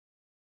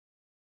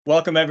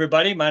Welcome,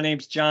 everybody. My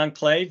name's Jon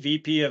Clay,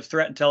 VP of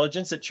Threat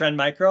Intelligence at Trend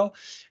Micro,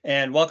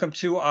 and welcome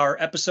to our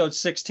episode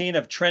 16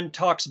 of Trend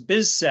Talks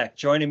BizSec.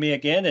 Joining me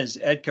again is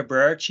Ed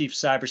Cabrera, Chief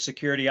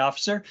Cybersecurity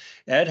Officer.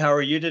 Ed, how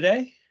are you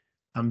today?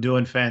 I'm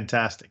doing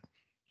fantastic.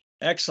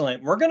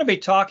 Excellent. We're going to be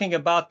talking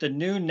about the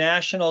new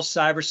National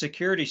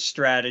Cybersecurity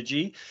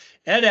Strategy.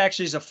 Ed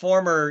actually is a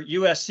former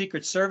US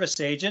Secret Service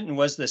agent and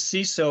was the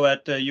CISO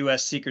at the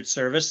US Secret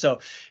Service. So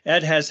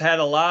Ed has had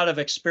a lot of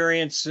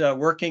experience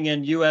working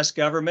in US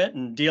government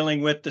and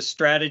dealing with the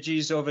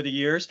strategies over the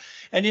years.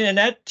 And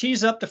that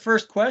tees up the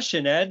first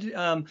question, Ed.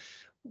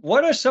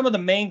 What are some of the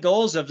main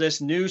goals of this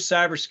new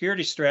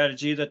cybersecurity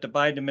strategy that the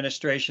Biden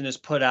administration has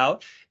put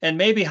out? And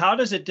maybe how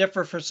does it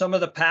differ from some of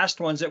the past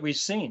ones that we've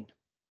seen?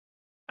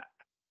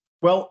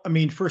 Well, I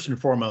mean, first and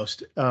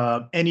foremost,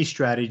 any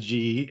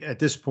strategy at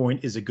this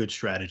point is a good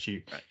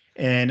strategy. Right.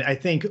 And I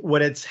think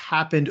what has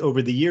happened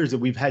over the years that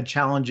we've had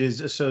challenges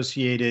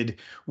associated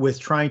with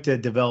trying to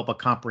develop a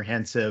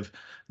comprehensive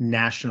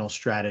national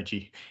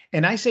strategy.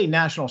 And I say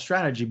national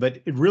strategy,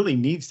 but it really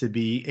needs to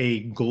be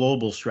a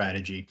global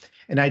strategy.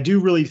 And I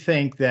do really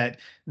think that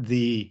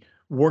the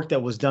work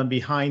that was done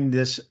behind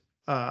this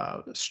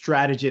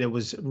strategy that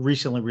was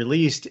recently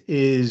released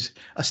is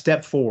a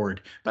step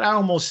forward, but I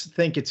almost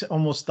think it's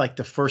almost like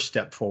the first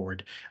step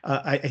forward.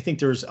 I think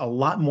there's a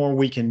lot more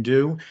we can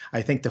do.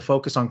 I think the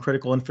focus on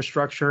critical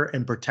infrastructure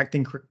and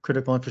protecting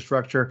critical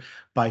infrastructure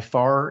by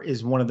far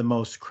is one of the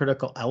most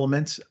critical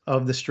elements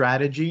of the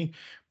strategy,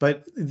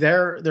 but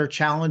there are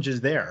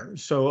challenges there.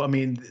 So, I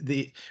mean,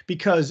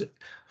 because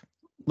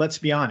let's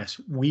be honest,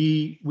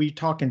 we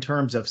talk in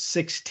terms of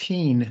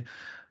 16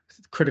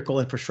 critical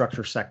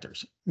infrastructure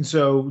sectors. And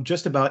so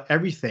just about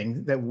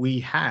everything that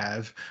we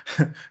have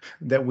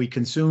that we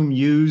consume,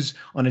 use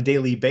on a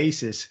daily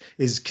basis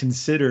is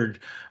considered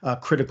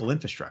critical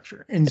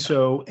infrastructure. And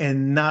so,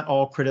 and not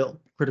all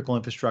critical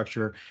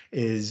infrastructure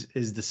is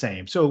the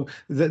same. So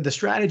the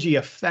strategy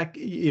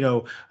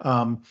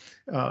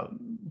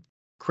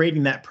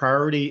creating that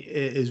priority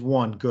is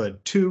one,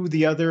 good. Two,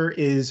 the other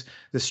is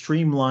the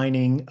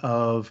streamlining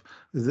of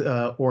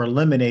or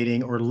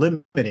eliminating or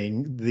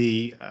limiting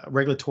the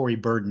regulatory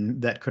burden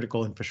that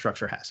critical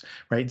infrastructure has,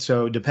 right?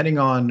 So depending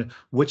on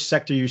which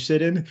sector you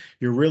sit in,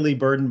 you're really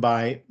burdened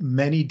by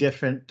many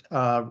different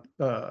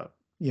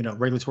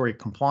regulatory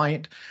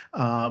compliant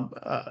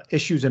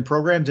issues and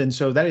programs. And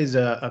so that is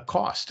a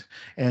cost.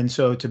 And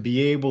so to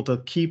be able to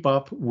keep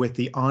up with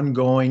the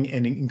ongoing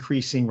and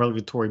increasing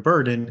regulatory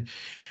burden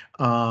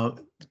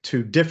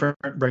to different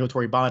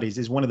regulatory bodies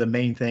is one of the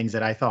main things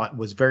that I thought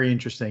was very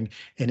interesting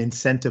in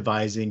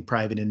incentivizing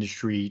private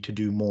industry to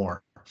do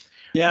more.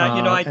 Yeah,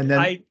 And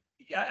then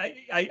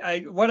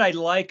what I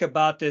like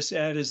about this,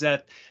 Ed, is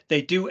that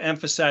they do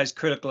emphasize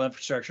critical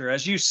infrastructure.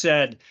 As you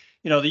said,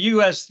 the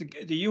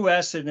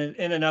U.S. in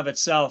and of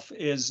itself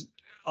is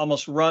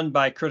almost run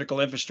by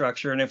critical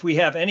infrastructure, and if we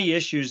have any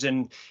issues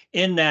in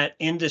that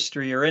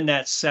industry or in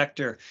that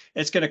sector,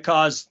 it's going to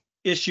cause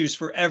issues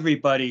for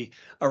everybody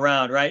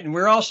around, right? And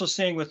we're also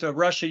seeing with the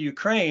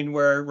Russia-Ukraine,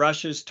 where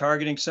Russia's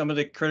targeting some of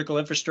the critical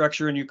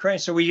infrastructure in Ukraine.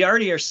 So we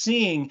already are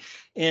seeing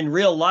in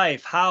real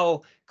life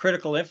how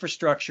critical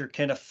infrastructure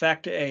can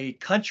affect a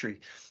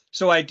country.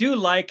 So I do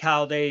like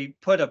how they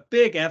put a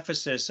big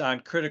emphasis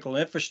on critical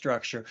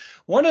infrastructure.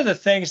 One of the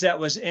things that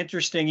was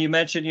interesting, you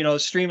mentioned,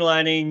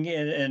 streamlining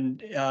and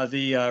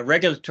the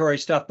regulatory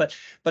stuff, but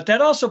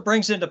that also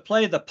brings into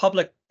play the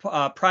public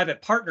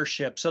private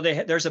partnership. So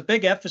there's a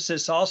big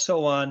emphasis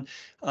also on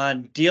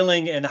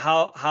dealing and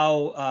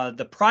how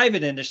the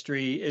private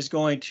industry is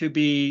going to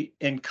be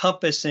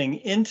encompassing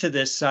into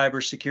this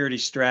cybersecurity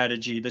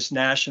strategy, this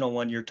national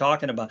one you're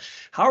talking about.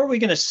 How are we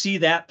going to see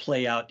that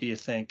play out, do you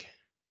think?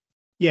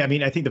 yeah, I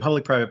mean, I think the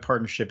public-private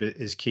partnership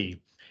is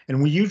key.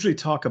 And we usually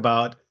talk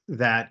about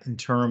that in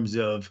terms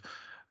of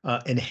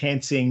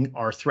enhancing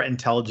our threat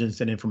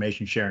intelligence and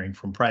information sharing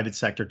from private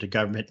sector to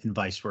government and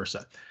vice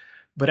versa.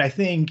 But I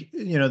think,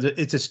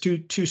 it's a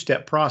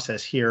two-step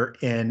process here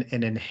in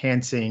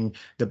enhancing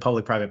the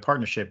public-private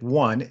partnership.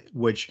 One,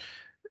 which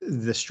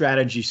the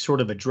strategy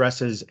sort of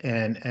addresses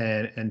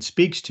and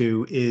speaks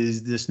to,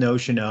 is this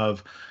notion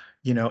of,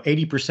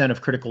 80%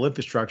 of critical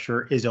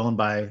infrastructure is owned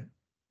by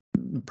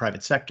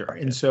private sector.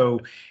 And so,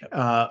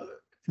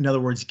 in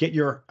other words, get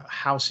your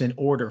house in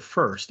order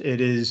first.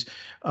 It is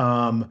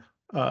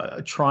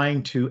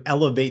trying to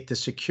elevate the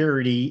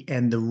security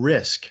and the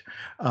risk,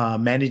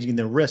 managing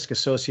the risk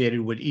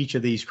associated with each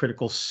of these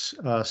critical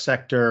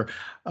sector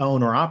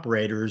owner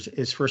operators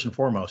is first and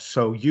foremost.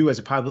 So you as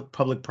a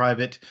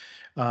public-private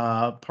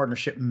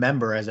partnership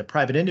member, as a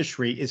private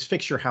industry, is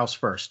fix your house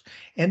first.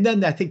 And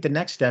then I think the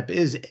next step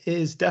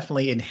is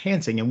definitely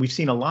enhancing, and we've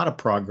seen a lot of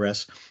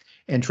progress.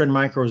 And Trend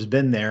Micro has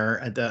been there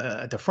at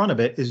the front of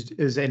it,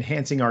 is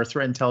enhancing our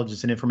threat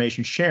intelligence and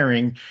information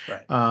sharing,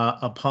 Right.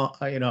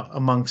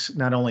 Amongst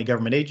not only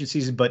government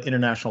agencies but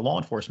international law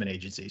enforcement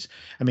agencies.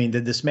 I mean,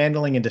 the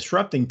dismantling and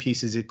disrupting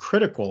piece is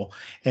critical,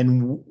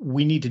 and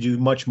we need to do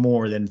much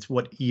more than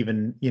what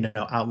even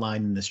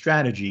outlined in the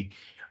strategy.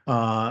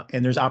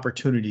 And there's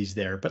opportunities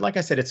there. But like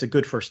I said, it's a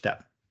good first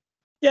step.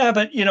 Yeah,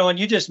 but and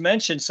you just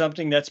mentioned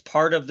something that's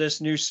part of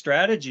this new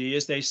strategy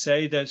is they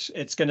say that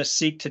it's going to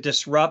seek to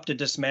disrupt and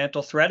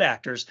dismantle threat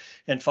actors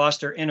and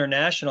foster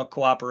international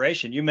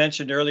cooperation. You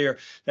mentioned earlier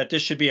that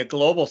this should be a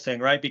global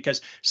thing, right?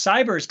 Because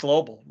cyber is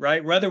global,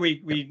 right? Whether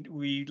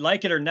we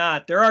like it or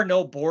not, there are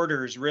no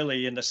borders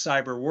really in the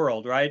cyber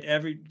world, right?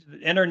 Every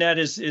internet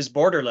is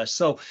borderless.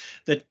 So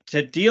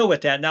to deal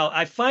with that. Now,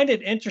 I find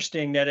it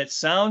interesting that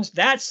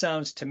that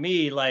sounds to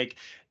me like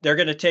they're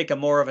going to take a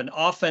more of an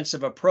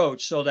offensive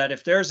approach so that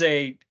if there's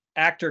a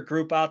actor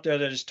group out there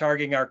that is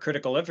targeting our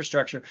critical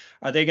infrastructure,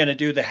 are they going to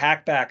do the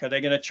hackback? Are they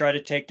going to try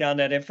to take down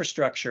that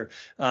infrastructure,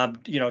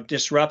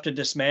 disrupt and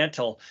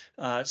dismantle?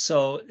 What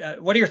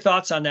are your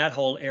thoughts on that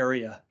whole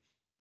area?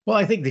 Well,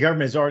 I think the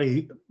government has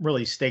already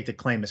really staked a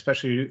claim,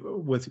 especially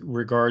with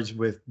regards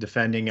with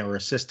defending or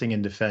assisting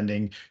in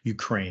defending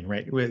Ukraine,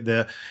 right? With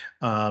the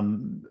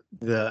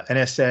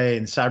NSA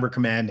and Cyber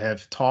Command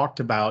have talked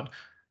about,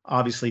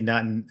 obviously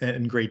not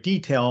in great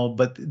detail,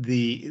 but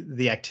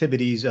the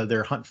activities of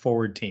their hunt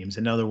forward teams.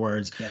 In other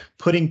words, Yeah.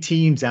 putting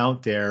teams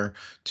out there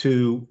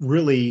to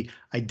really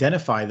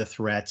identify the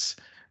threats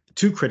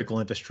to critical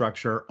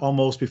infrastructure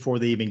almost before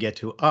they even get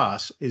to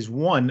us is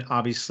one,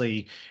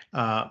 obviously,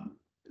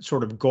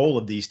 sort of goal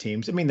of these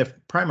teams. I mean, the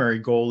primary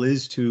goal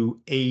is to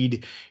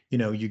aid,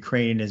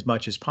 Ukraine as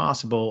much as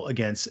possible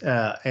against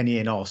any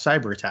and all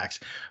cyber attacks.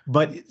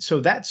 But so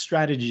that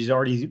strategy is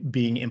already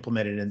being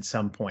implemented at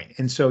some point.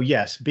 And so,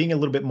 yes, being a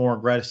little bit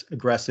more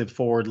aggressive,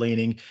 forward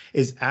leaning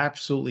is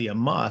absolutely a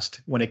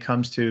must when it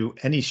comes to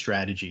any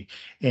strategy.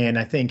 And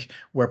I think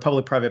where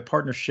public-private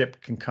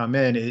partnership can come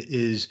in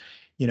is,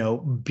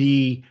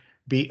 be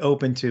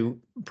open to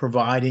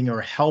providing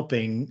or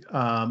helping,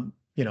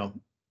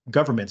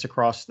 governments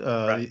across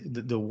Right.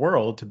 the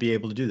world to be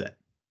able to do that.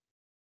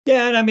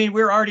 Yeah, and I mean,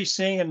 we're already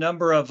seeing a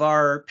number of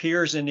our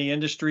peers in the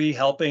industry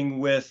helping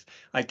with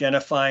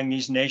identifying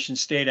these nation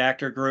state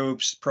actor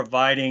groups,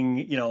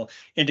 providing,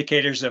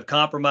 indicators of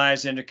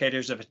compromise,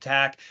 indicators of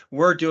attack.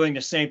 We're doing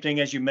the same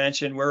thing as you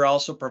mentioned. We're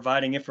also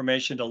providing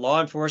information to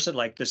law enforcement,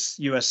 like this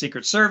US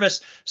Secret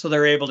Service, so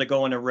they're able to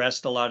go and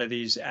arrest a lot of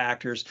these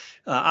actors.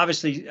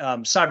 Obviously,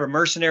 cyber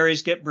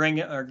mercenaries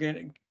are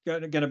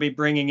going to be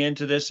bringing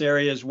into this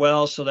area as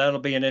well, so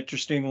that'll be an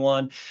interesting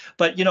one.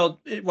 But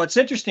what's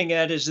interesting,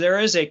 Ed, is there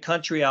is a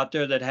country out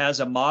there that has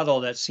a model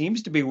that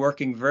seems to be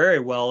working very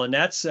well, and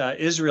that's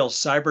Israel's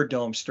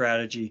Cyberdome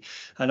strategy.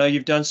 I know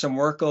you've done some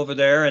work over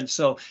there, and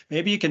so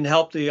maybe you can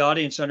help the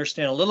audience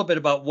understand a little bit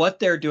about what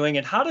they're doing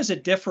and how does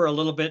it differ a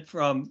little bit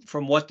from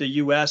what the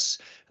U.S.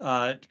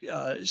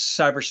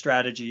 Cyber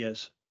strategy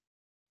is.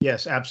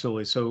 Yes,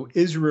 absolutely. So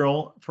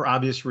Israel, for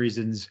obvious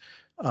reasons,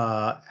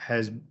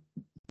 has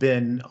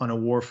been on a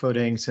war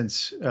footing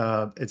since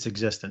its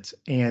existence,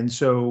 and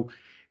so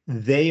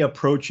they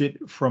approach it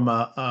from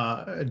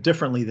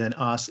differently than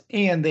us,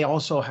 and they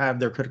also have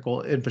their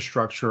critical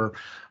infrastructure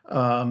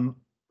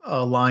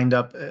lined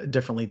up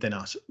differently than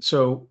us.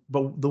 So,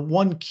 but the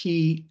one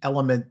key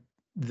element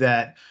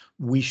that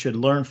we should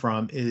learn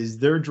from is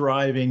they're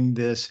driving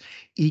this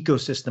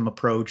ecosystem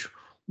approach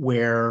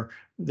where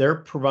they're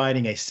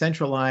providing a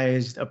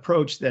centralized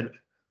approach that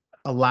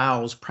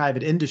allows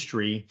private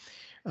industry,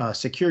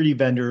 security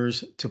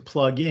vendors to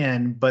plug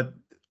in, but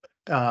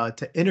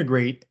to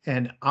integrate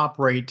and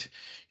operate,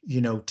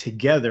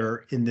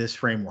 together in this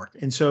framework.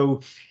 And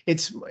so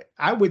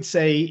I would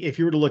say, if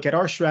you were to look at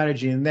our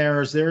strategy and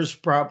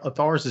if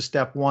ours is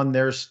step one,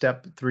 there's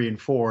step 3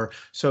 and 4.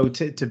 So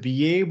to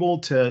be able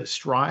to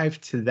strive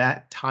to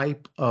that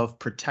type of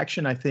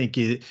protection, I think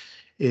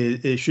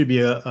it should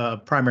be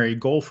a primary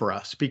goal for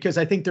us, because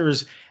I think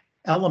there's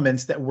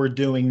elements that we're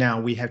doing now.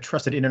 We have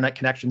trusted internet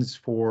connections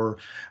for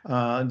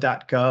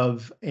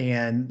 .gov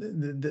and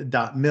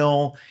the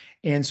 .mil,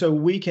 and so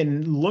we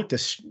can look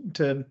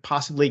to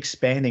possibly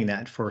expanding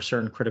that for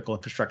certain critical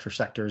infrastructure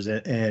sectors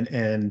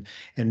and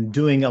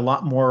doing a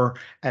lot more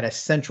at a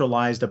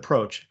centralized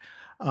approach.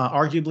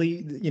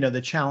 Arguably,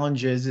 the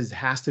challenge is it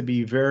has to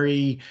be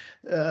very,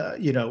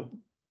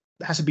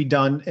 has to be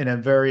done in a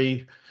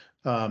very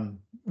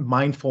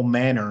mindful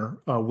manner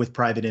with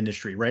private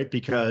industry, right?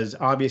 Because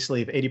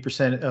obviously, if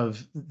 80%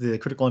 of the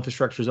critical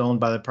infrastructure is owned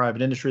by the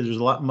private industry, there's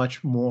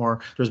much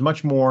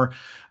more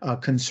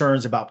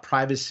concerns about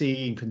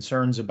privacy and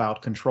concerns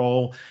about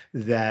control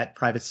that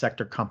private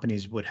sector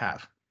companies would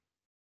have.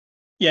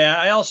 Yeah,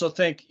 I also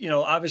think,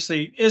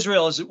 obviously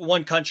Israel is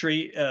one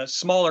country, a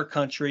smaller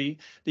country.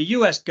 The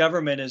US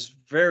government is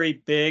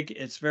very big,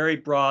 it's very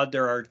broad.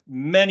 There are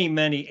many,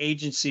 many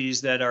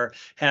agencies that are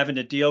having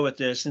to deal with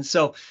this. And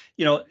so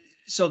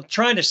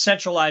trying to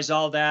centralize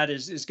all that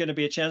is going to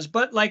be a challenge.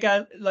 But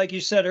like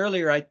you said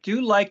earlier, I do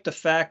like the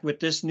fact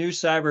with this new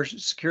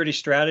cybersecurity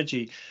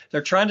strategy,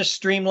 they're trying to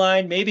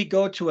streamline, maybe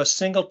go to a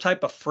single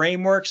type of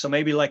framework. So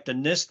maybe like the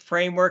NIST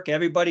framework,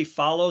 everybody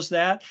follows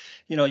that.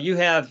 You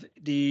have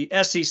the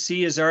SEC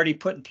has already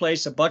put in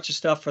place a bunch of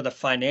stuff for the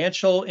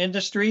financial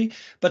industry,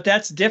 but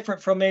that's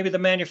different from maybe the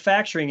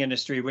manufacturing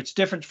industry, which is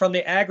different from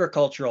the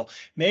agricultural.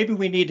 Maybe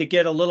we need to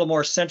get a little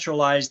more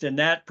centralized in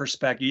that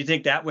perspective. You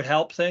think that would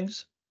help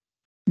things?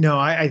 No,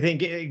 I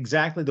think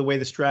exactly the way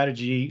the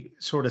strategy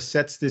sort of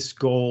sets this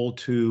goal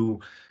to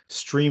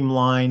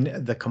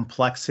streamline the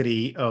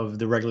complexity of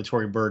the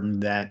regulatory burden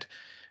that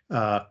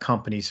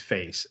companies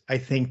face. I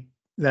think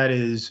that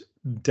is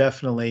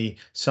definitely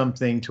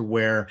something to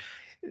where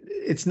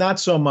it's not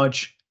so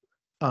much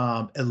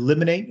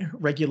eliminate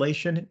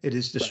regulation, it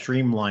is to Right.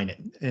 streamline it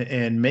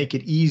and make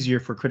it easier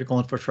for critical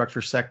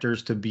infrastructure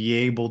sectors to be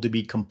able to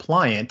be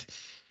compliant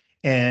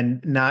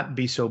and not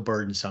be so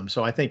burdensome.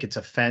 So I think it's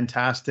a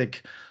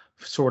fantastic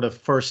sort of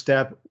first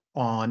step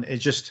on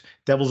it's just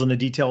devil's in the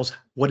details.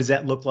 What does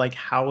that look like?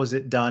 How is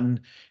it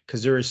done?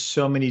 Because there is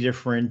so many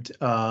different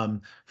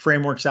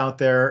frameworks out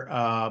there,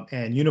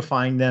 and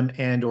unifying them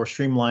and or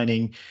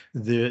streamlining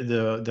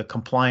the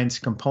compliance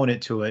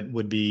component to it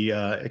would be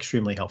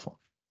extremely helpful.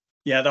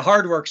 Yeah, the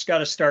hard work's got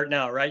to start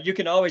now, right? You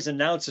can always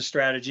announce a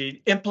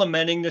strategy.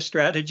 Implementing the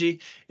strategy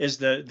is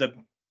the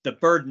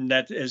burden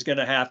that is going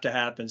to have to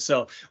happen.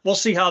 So we'll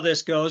see how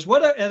this goes.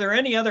 Are there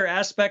any other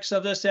aspects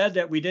of this, Ed,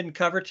 that we didn't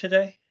cover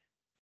today?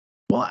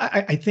 Well,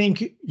 I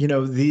think,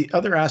 the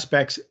other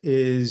aspects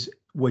is,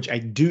 which I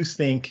do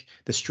think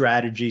the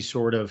strategy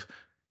sort of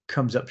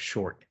comes up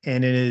short,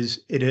 and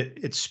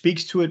it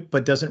speaks to it,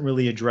 but doesn't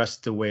really address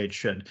the way it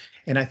should.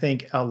 And I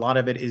think a lot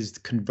of it is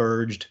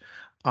converged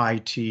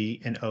IT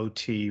and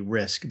OT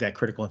risk that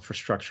critical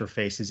infrastructure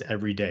faces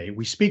every day.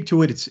 We speak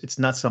to it. It's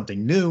not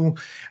something new,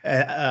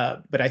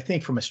 but I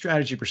think from a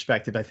strategy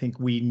perspective, I think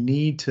we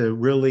need to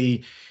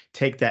really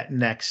take that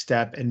next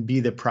step and be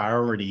the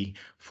priority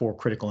for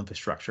critical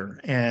infrastructure.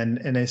 And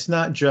it's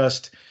not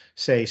just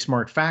say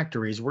smart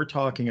factories. We're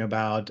talking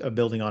about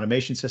building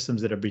automation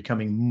systems that are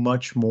becoming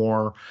much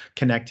more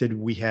connected.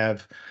 We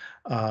have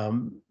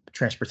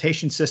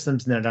transportation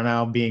systems that are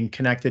now being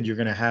connected. You're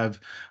going to have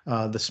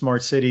the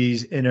smart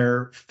cities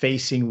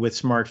interfacing with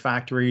smart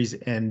factories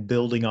and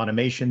building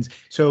automations.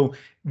 So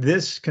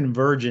this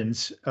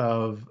convergence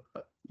of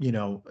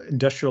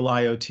industrial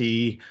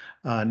IoT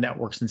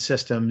networks and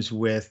systems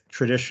with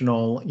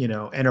traditional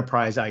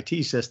enterprise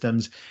IT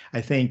systems,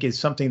 I think is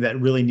something that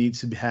really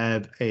needs to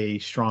have a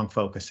strong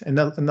focus. And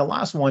the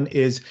last one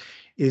is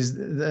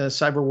the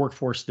cyber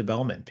workforce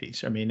development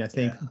piece. I mean, I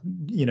think,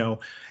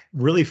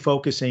 really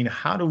focusing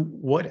how do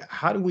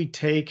we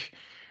take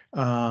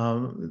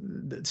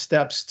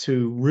steps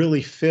to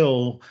really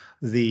fill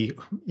the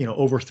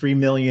over 3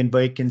 million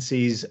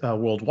vacancies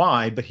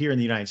worldwide, but here in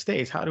the United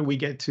States, how do we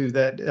get to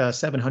that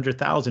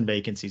 700,000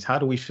 vacancies? How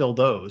do we fill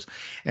those?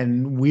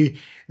 And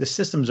the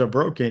systems are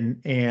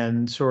broken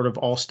and sort of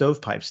all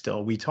stovepipe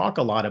still. We talk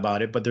a lot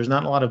about it, but there's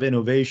not a lot of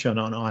innovation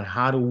on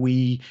how do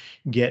we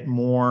get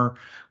more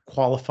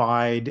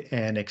qualified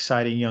and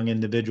exciting young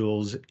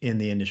individuals in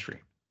the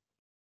industry.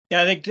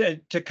 Yeah, I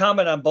think to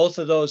comment on both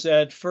of those,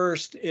 Ed,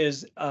 first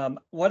is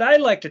what I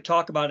like to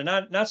talk about,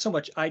 and not so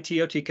much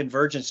IT/OT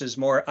convergence, is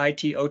more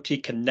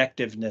IT/OT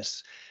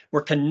connectiveness.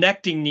 We're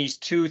connecting these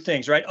two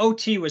things, right?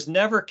 OT was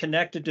never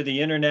connected to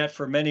the internet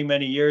for many,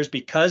 many years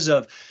because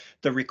of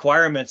the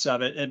requirements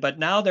of it, but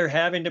now they're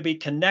having to be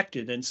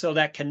connected. And so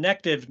that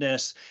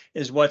connectiveness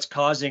is what's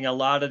causing a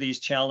lot of these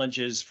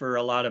challenges for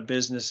a lot of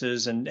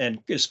businesses and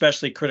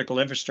especially critical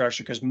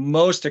infrastructure, because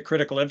most of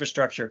critical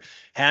infrastructure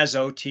has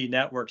OT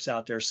networks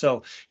out there.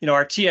 So,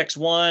 our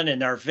TX1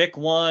 and our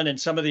VIC1 and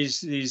some of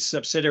these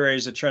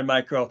subsidiaries of Trend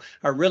Micro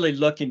are really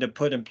looking to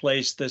put in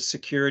place the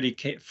security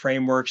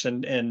frameworks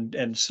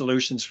and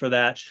solutions for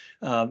that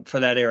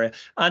area.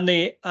 On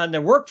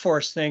the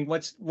workforce thing,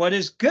 what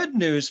is good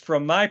news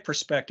from my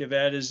perspective,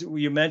 Ed, is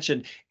you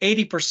mentioned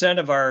 80%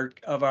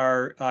 of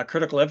our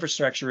critical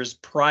infrastructure is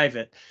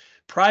private.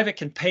 Private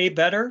can pay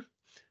better,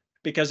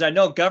 because I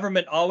know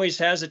government always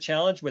has a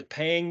challenge with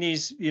paying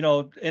these,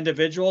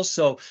 individuals.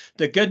 So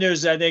the good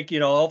news, I think,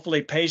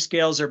 hopefully pay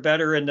scales are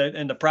better in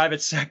the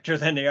private sector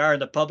than they are in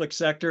the public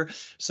sector,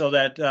 so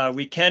that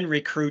we can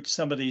recruit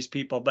some of these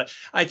people. But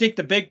I think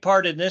the big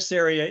part in this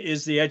area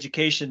is the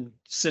education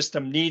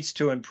system needs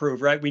to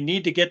improve, right? We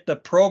need to get the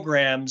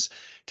programs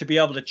to be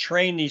able to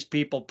train these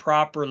people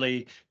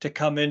properly to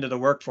come into the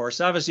workforce.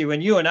 Obviously,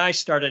 when you and I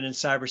started in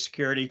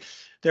cybersecurity,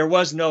 there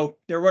were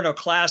no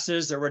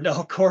classes, there were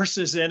no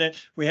courses in it.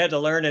 We had to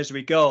learn as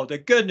we go. The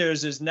good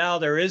news is now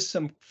there is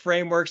some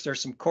frameworks, there's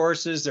some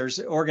courses, there's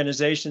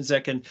organizations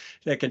that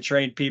can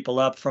train people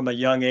up from a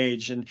young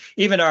age. And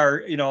even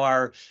our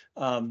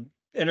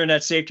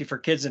internet safety for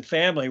kids and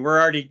family,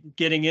 we're already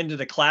getting into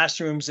the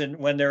classrooms and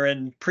when they're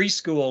in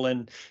preschool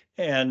and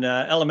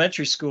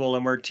elementary school,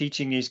 and we're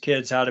teaching these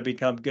kids how to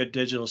become good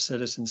digital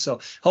citizens. So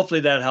hopefully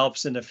that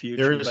helps in the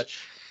future.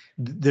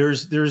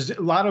 There's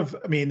a lot of,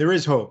 there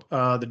is hope.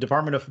 The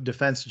Department of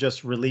Defense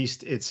just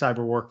released its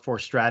cyber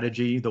workforce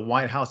strategy. The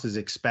White House is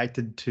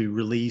expected to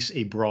release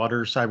a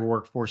broader cyber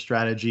workforce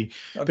strategy,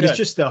 but it's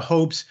just the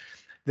hopes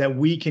that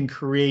we can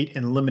create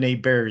and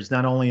eliminate barriers,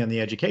 not only on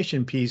the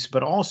education piece,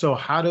 but also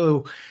how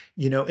do,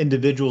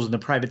 individuals in the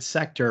private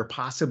sector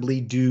possibly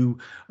do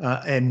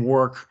and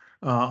work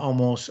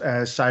almost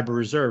as cyber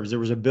reserves. There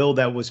was a bill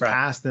that was Right.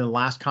 passed in the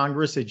last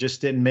Congress. It just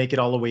didn't make it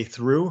all the way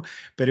through,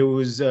 but it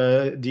was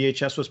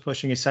DHS was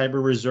pushing a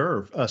cyber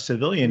reserve, a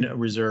civilian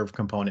reserve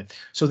component.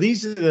 So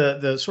these are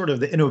the sort of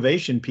the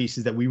innovation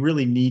pieces that we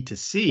really need to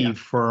see Yeah.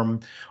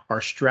 from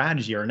our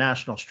strategy, our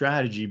national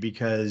strategy,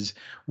 because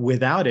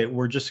without it,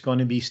 we're just going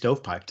to be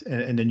stovepiped.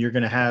 And then you're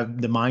going to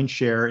have the mind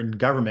share in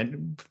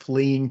government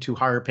fleeing to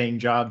higher paying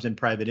jobs in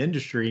private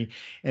industry.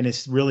 And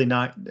it's really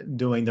not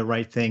doing the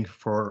right thing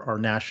for our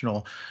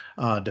national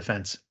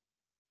defense.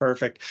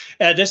 Perfect.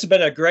 And this has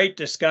been a great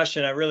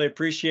discussion. I really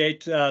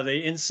appreciate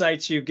the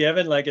insights you've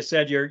given. Like I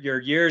said, your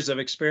years of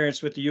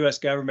experience with the U.S.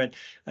 government,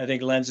 I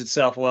think, lends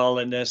itself well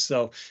in this.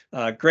 So,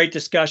 great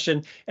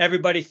discussion,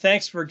 everybody.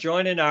 Thanks for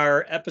joining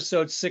our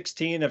episode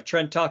 16 of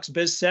Trend Talks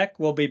BizSec.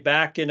 We'll be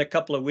back in a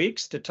couple of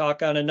weeks to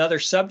talk on another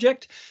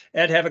subject.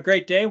 Ed, have a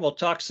great day. We'll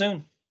talk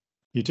soon.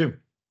 You too.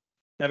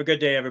 Have a good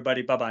day,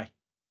 everybody. Bye bye.